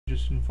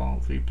just in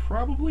Fallout 3?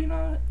 Probably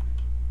not.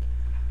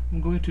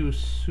 I'm going to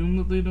assume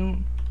that they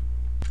don't.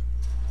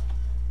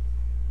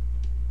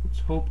 Let's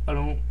hope I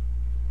don't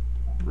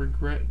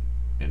regret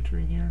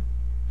entering here.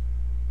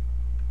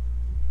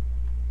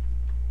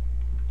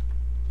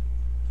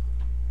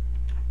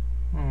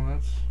 Oh,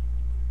 that's...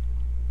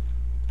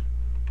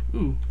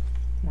 Ooh,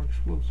 more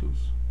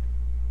explosives.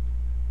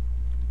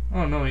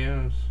 Oh no,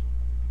 yes.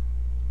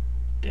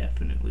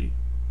 Definitely.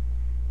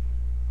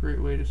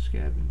 Great way to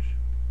scavenge.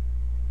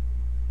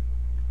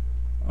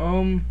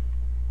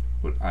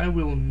 But I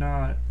will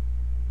not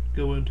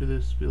go into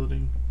this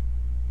building.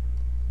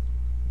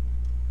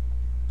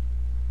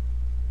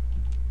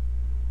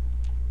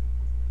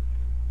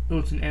 Oh,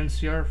 it's an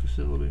NCR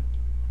facility.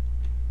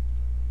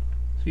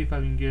 See if I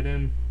can get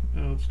in.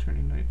 Oh, it's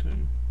turning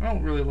nighttime. I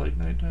don't really like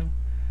nighttime,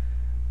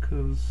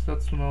 because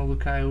that's when all the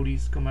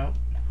coyotes come out.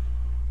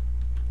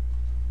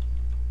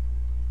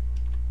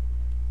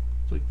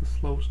 It's like the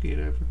slowest gate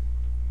ever.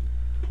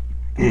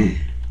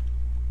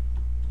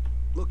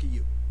 Look at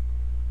you.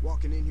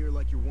 Walking in here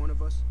like you're one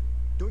of us.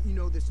 Don't you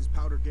know this is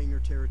powder ganger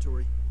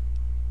territory?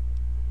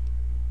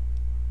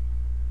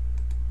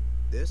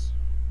 This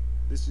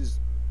is,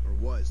 or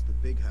was, the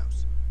big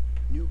house.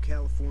 New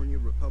California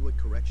Republic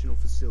Correctional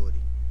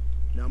Facility.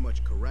 Not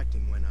much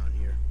correcting went on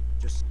here.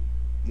 Just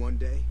one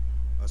day,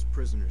 us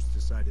prisoners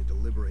decided to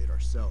liberate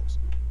ourselves.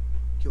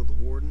 Killed the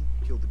warden,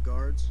 killed the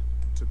guards,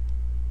 took...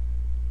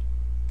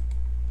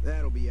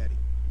 That'll be Eddie.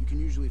 You can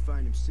usually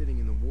find him sitting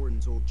in the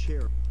warden's old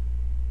chair.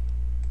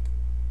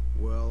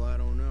 Well, I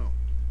don't know.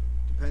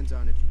 Depends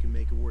on if you can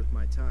make it worth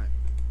my time.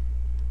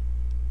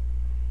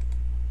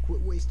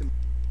 Quit wasting...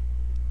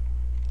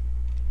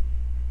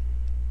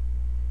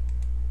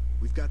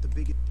 We've got the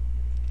biggest...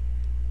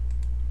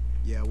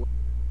 Yeah,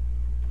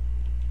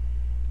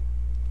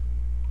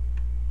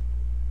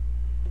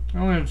 I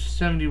only have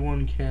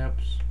 71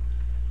 caps.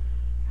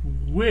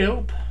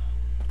 Welp.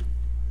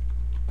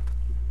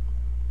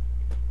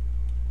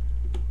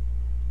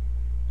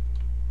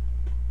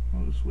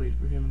 I'll just wait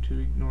for him to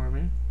ignore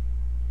me.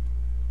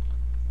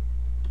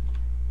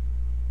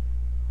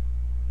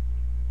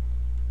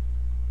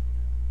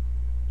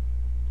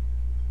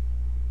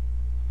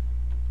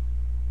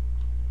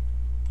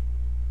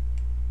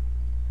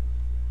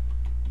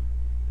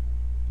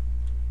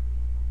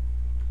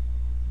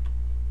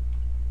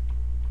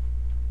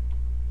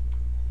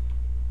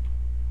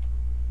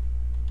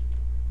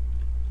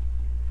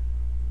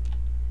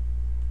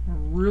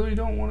 Really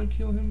don't want to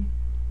kill him,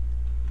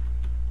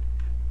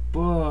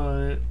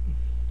 but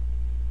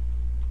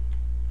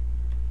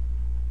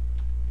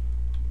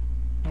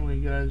how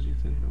many guys do you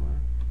think there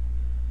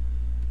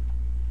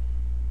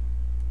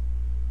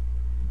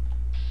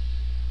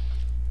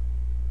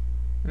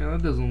are? Yeah,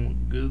 that doesn't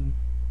look good.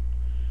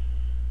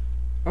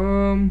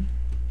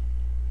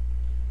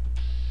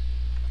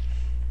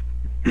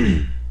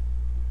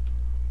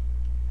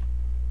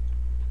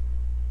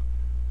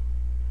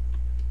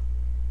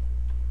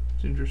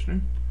 It's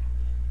interesting.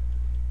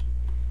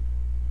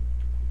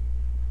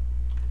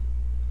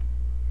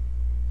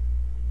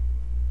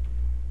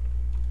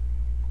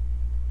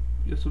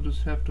 Guess we'll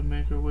just have to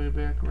make our way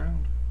back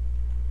around.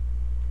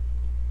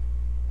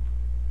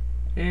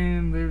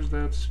 And there's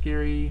that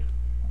scary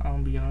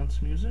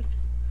ambiance music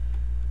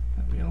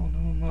that we all know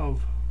and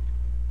love.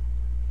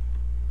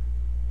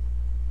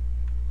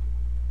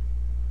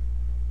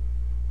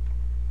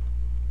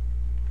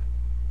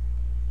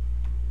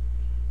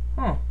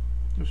 Huh.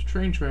 There's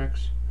train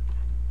tracks.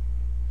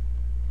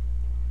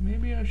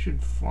 Maybe I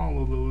should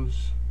follow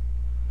those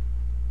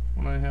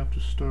when I have to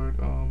start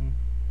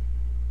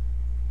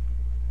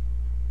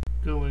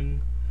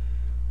going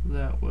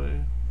that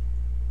way.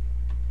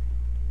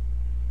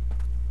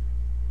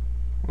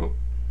 Well,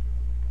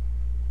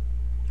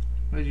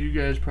 as you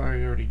guys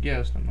probably already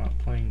guessed, I'm not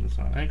playing this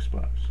on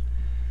Xbox.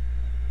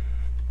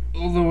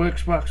 Although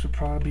Xbox would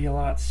probably be a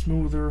lot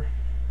smoother,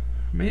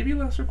 maybe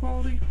lesser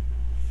quality,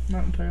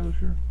 not entirely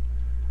sure.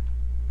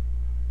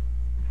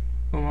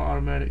 Oh, my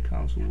automatic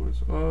console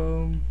was.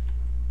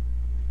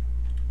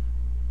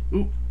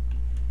 Oop.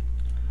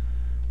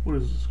 What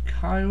is this?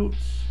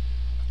 Coyotes?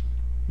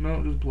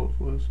 No, just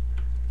blowflies.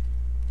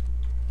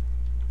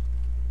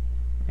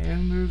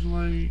 And there's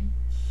like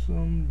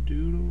some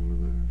dude over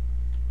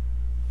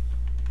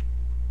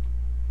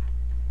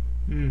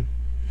there.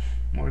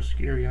 More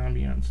scary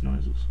ambiance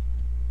noises.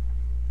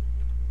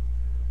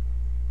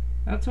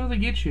 That's how they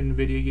get you in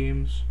video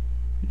games.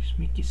 They just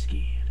make you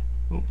scared.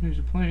 Oh, there's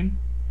a plane.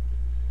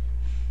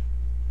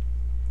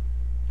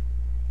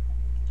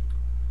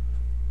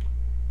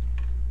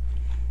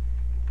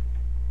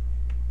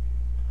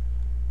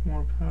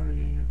 More powder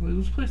gangers. Like,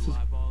 this place is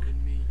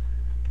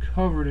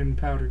covered in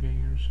powder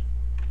gangers.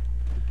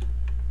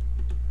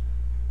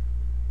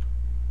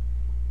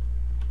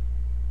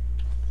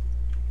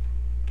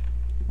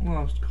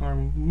 Lost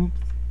karma. Whoops.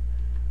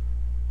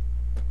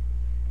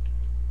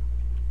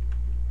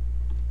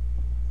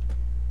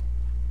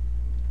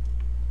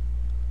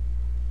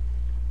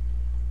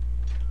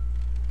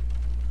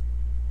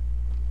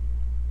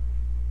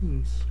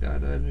 Isn't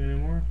skydiving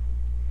anymore.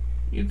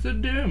 It's a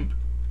dump.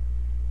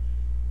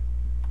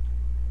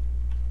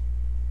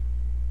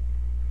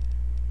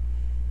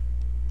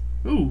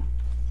 Ooh.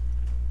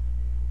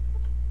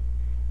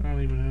 I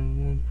don't even have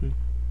one thing.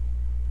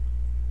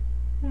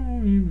 I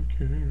don't even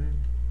care.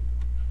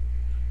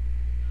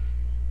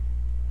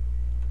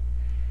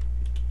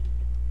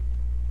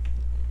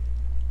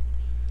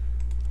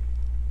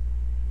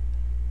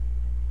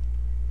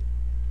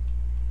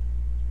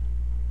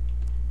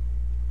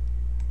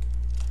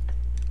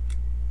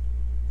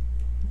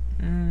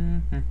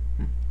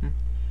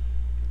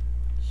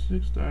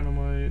 Six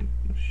dynamite,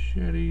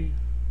 machete,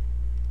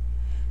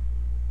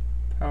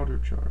 powder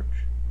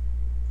charge.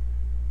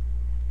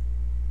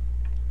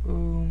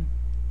 Why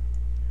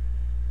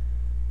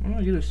don't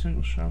I get a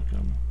single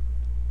shotgun?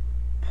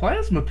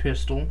 Plasma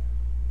pistol?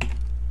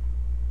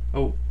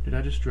 Oh, did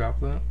I just drop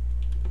that?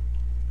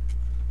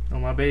 Oh,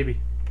 my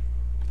baby.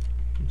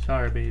 I'm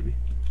sorry, baby.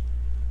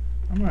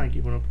 I'm not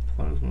giving up a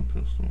plasma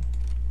pistol.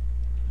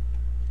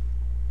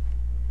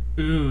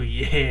 Ooh,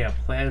 yeah,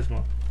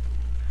 plasma.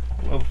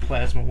 I love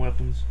plasma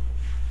weapons.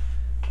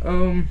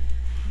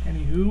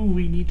 Anywho,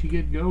 we need to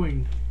get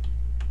going.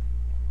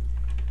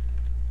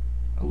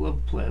 I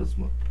love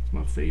plasma. It's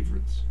my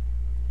favorites.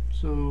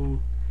 So,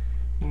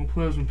 on a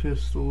plasma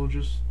pistol,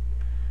 just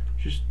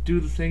do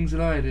the things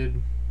that I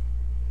did,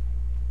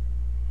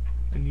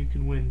 and you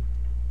can win.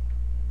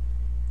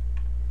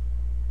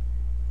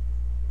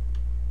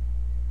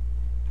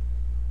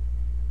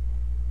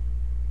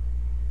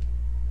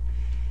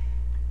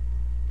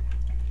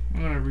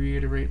 I'm gonna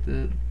reiterate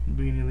that the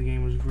beginning of the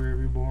game was very,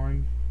 very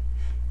boring.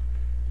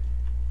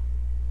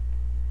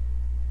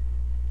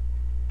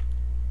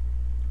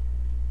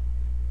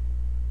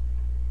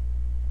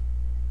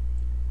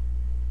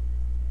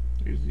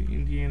 There's the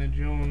Indiana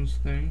Jones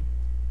thing.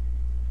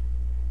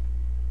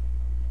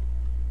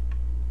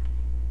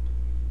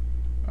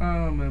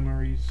 Ah,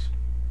 memories.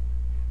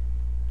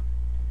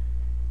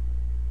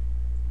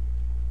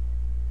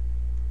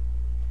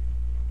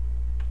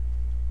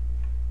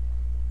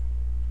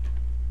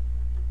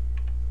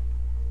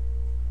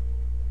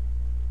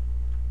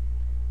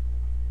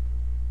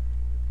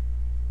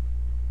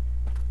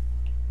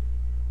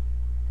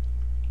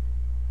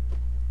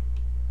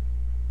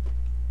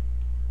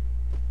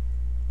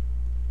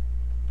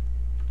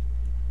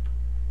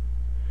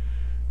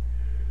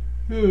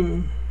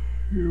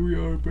 Here we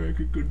are back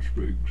at Good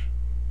Springs.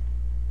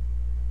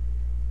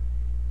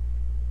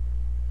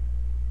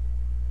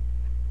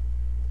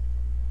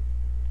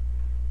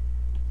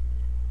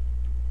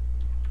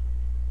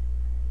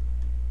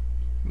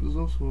 There's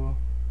also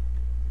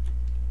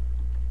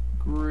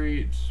a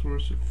great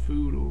source of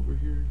food over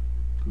here.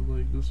 'Cause,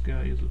 like, this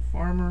guy is a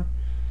farmer,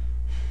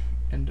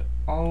 and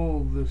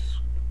all this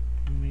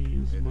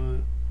maize,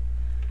 but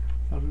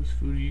all this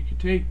food you could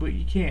take, but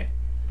you can't.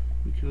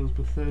 Because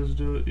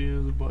Bethesda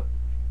is a butt.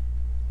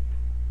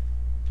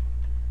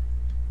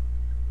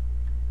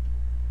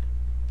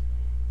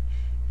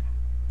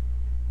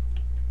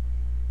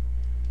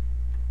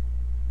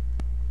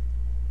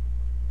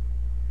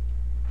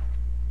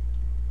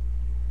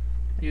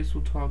 I guess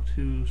we'll talk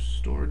to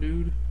Store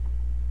Dude.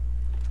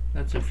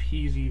 That's if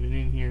he's even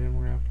in here, then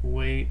we're gonna have to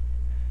wait.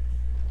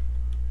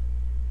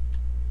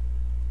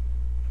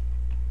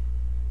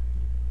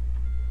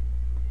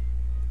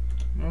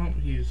 No,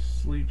 he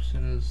sleeps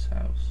in his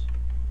house.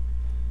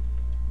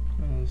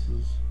 Oh,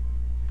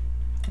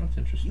 that's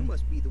interesting. You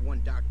must be the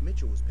one Doc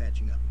Mitchell was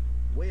patching up.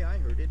 The way I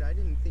heard it, I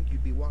didn't think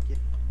you'd be walking.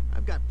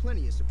 I've got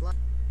plenty of supply.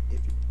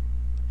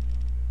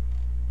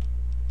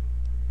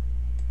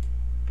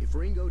 If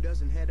Ringo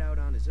doesn't head out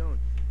on his own,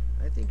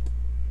 I think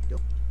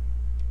don't.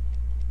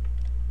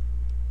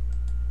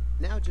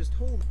 Now just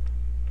hold.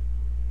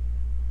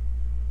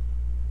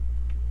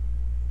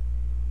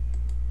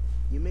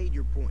 You made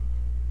your point.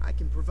 I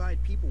can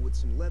provide people with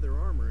some leather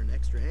armor and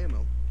extra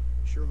ammo.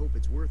 Sure hope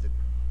it's worth it.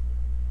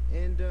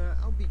 And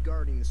I'll be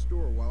guarding the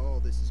store while all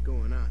this is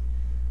going on.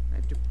 I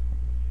have to.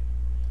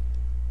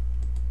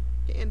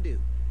 Can do.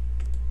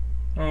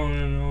 Oh,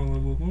 no,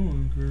 level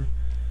 1, okay.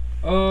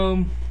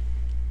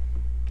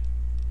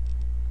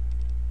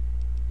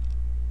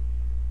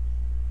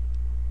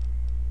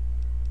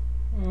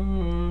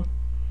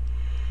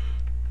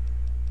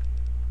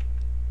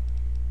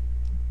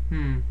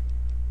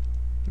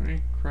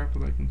 Any crap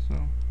that I can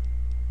sell?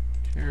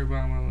 Cherry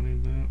bomb, I don't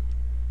need that.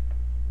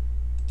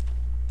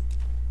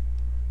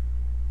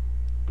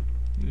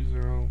 These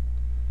are all.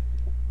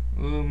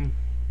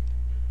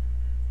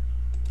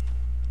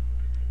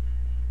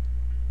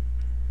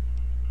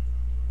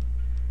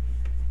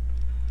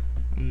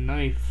 A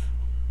knife.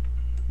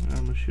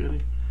 A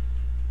machete.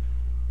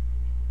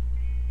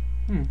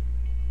 No,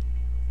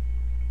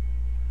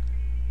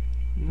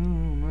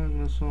 I'm not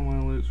gonna sell my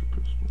laser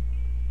pistol.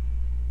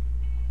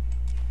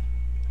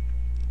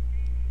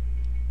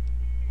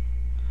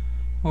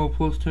 Oh,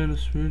 plus 10 to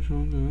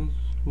spiritual guns.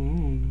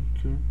 Oh,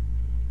 okay.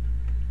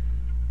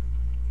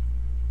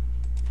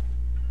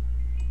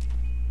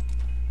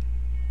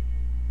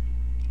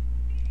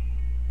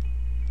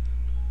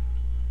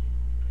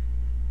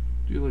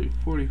 Do like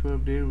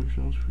 45 damage,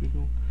 sounds pretty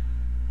cool.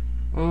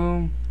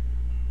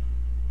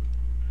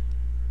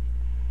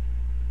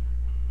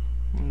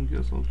 I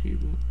guess I'll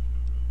keep it.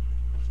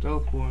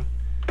 Stealth boy.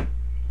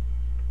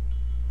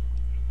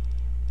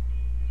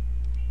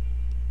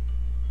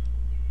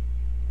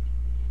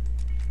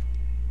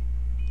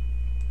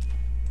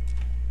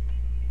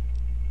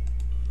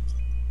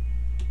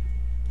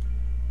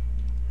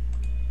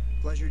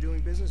 Pleasure doing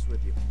business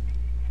with you.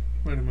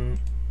 Wait a minute.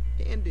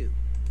 Can do.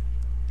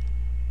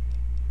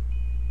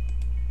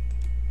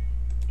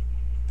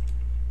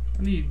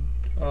 I need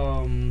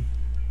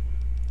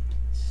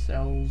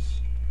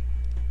cells,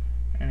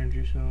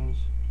 energy cells.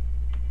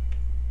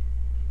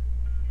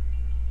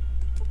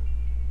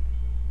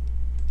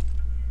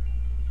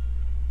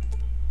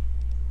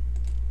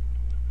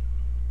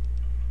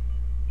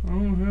 I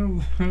don't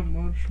have that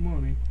much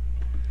money.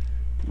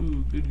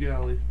 Ooh, good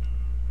golly.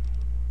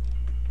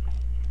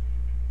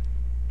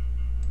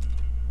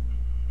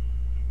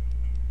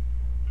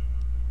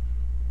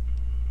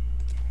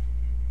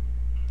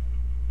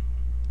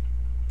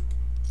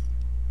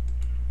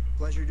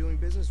 Pleasure doing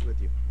business with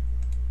you.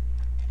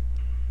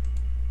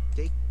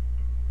 Take.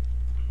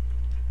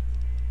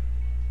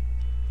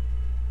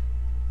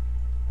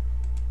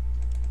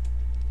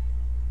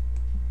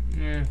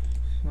 Yeah,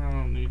 I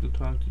don't need to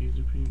talk to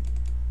Easy Pete.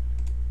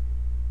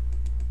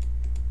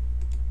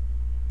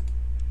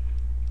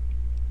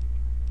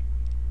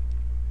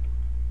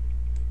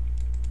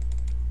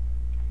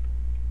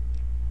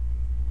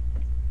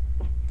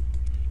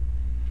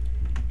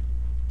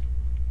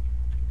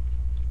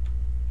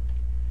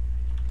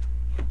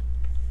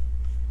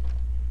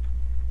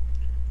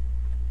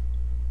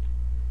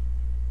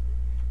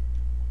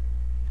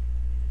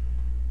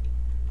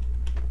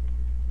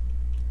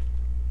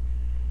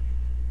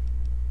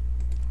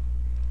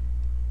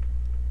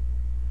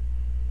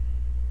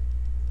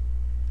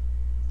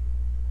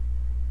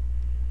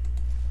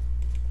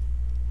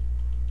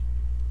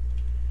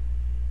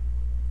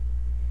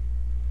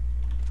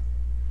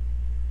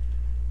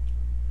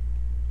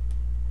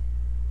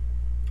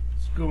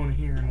 Go in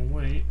here and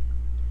wait.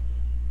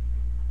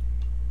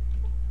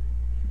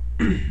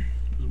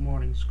 This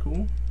morning's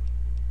cool.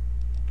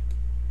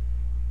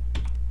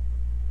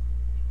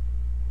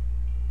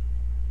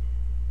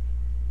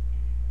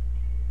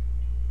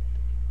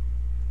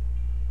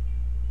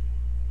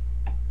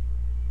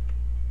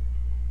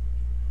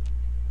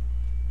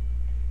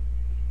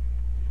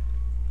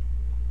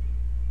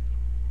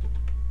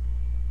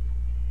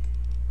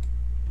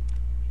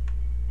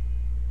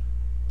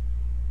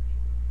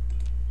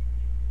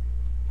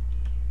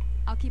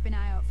 I'll keep an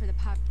eye out for the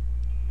pub.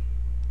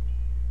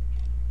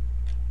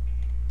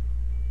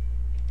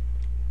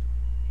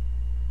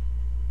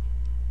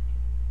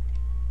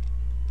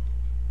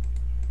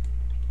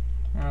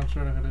 Oh, that's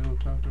right, I gotta go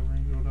talk to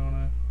Ringo, don't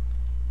I?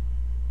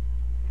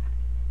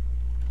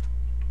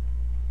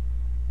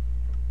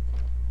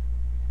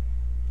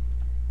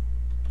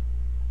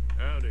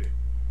 Howdy.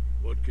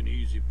 What can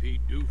Easy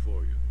Pete do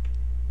for you?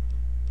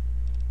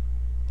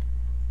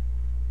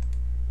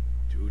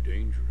 Too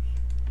dangerous.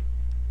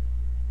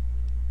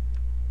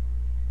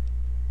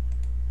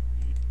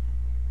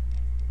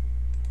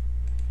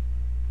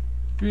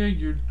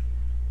 Figured.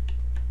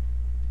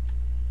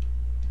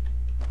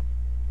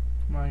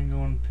 Might go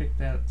and pick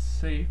that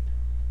safe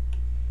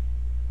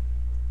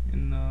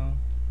in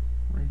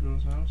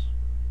Ringo's house.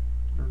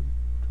 Or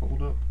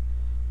hold up.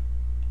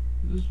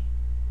 This.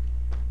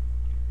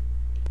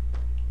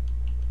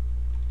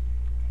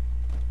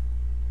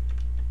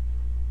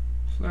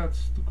 So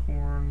that's the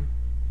corn.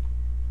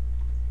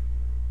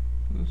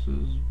 This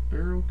is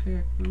barrel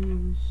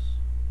cactus,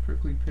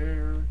 prickly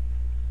pear.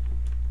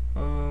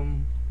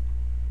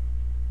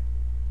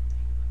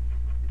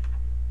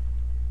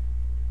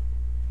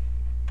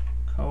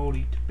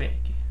 Cody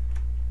tobacco.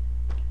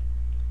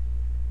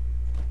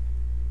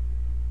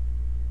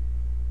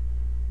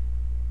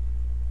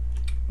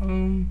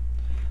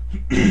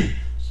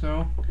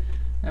 So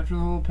after the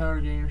whole powder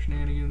gainer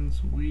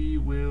shenanigans, we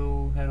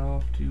will head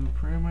off to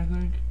Prim, I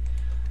think.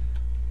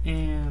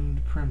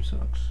 And Prim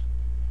sucks.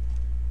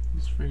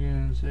 This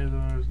friggin'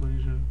 Sailor's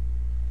Legion.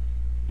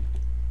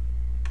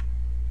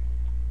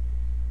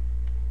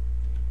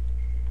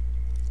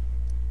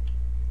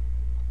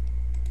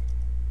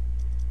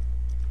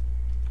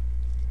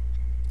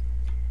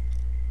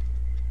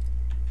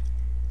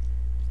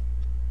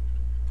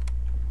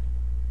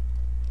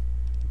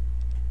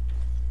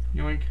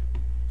 Yoink.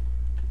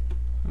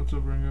 What's up,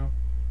 Ringo?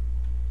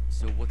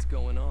 So what's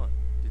going on?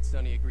 Did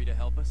Sonny agree to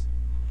help us?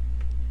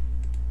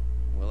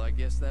 Well, I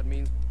guess that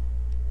means...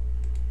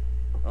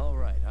 All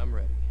right, I'm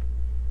ready.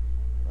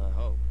 I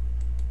hope.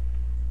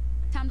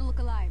 Time to look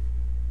alive.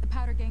 The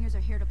powder gangers are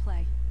here to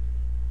play.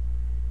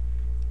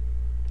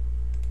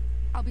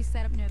 I'll be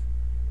set up near...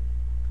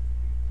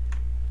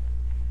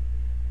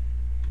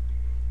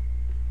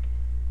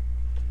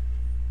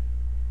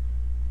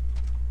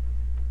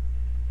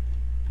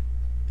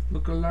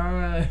 Look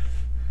alive!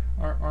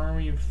 Our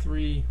army of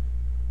 3.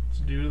 Let's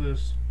do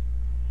this.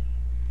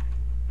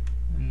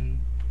 And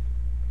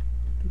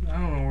I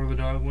don't know where the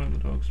dog went.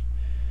 The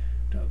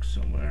dog's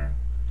somewhere.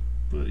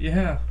 But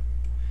yeah,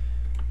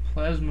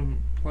 plasma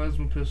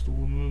pistol,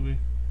 the movie.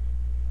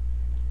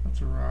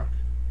 That's a rock.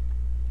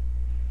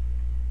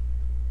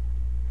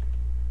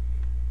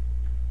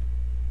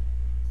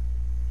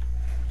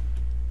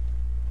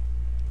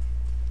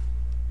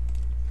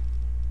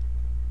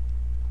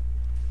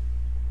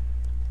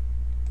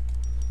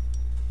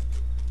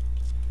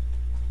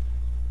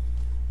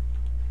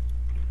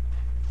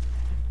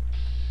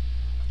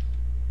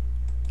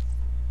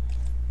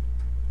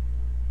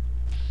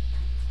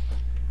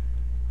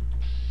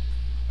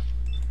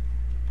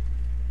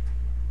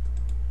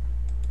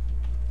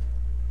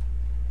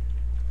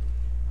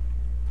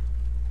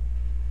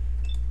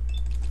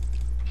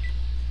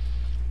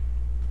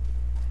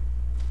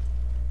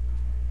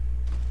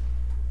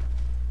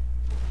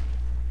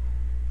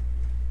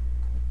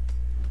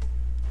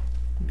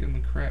 Getting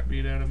the crap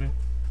beat out of me.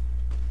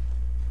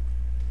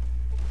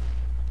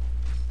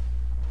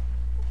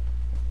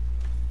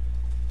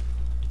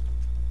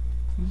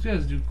 These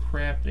guys do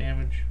crap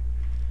damage.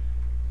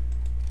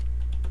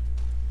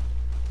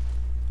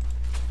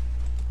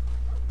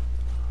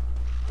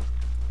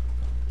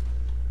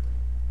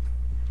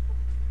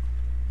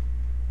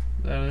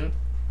 Is that it?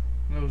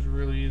 That was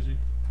really easy.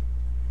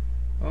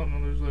 Oh no,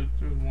 there's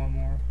one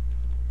more.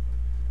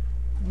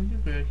 Let me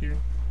get back here.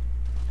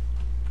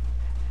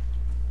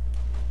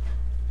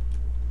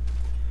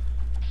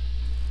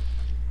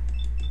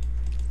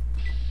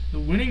 The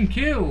winning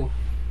kill!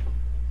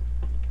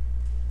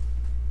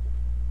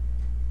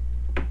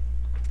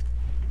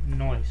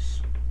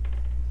 Nice.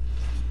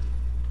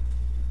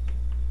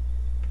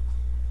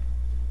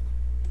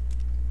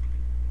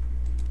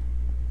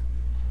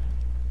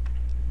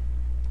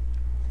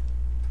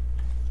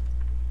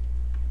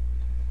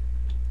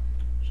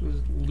 So let's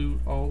loot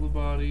all the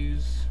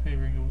bodies. Hey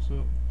Ringo, what's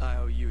up? I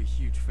owe you a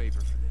huge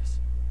favor for this.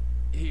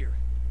 Here,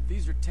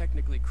 these are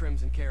technically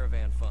Crimson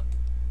Caravan funds.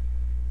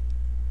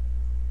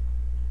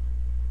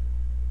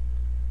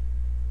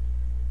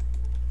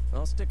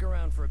 I'll stick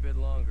around for a bit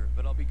longer,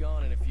 but I'll be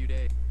gone in a few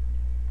days.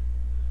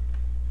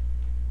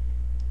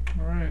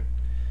 Alright.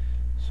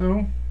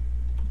 So,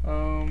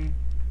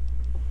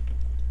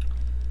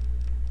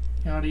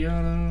 yada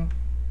yada.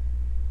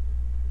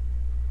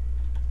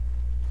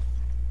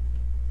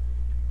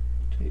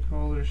 Take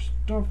all their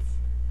stuff.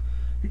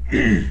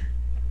 Here's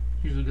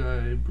a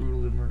guy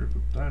brutally murdered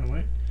with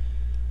dynamite.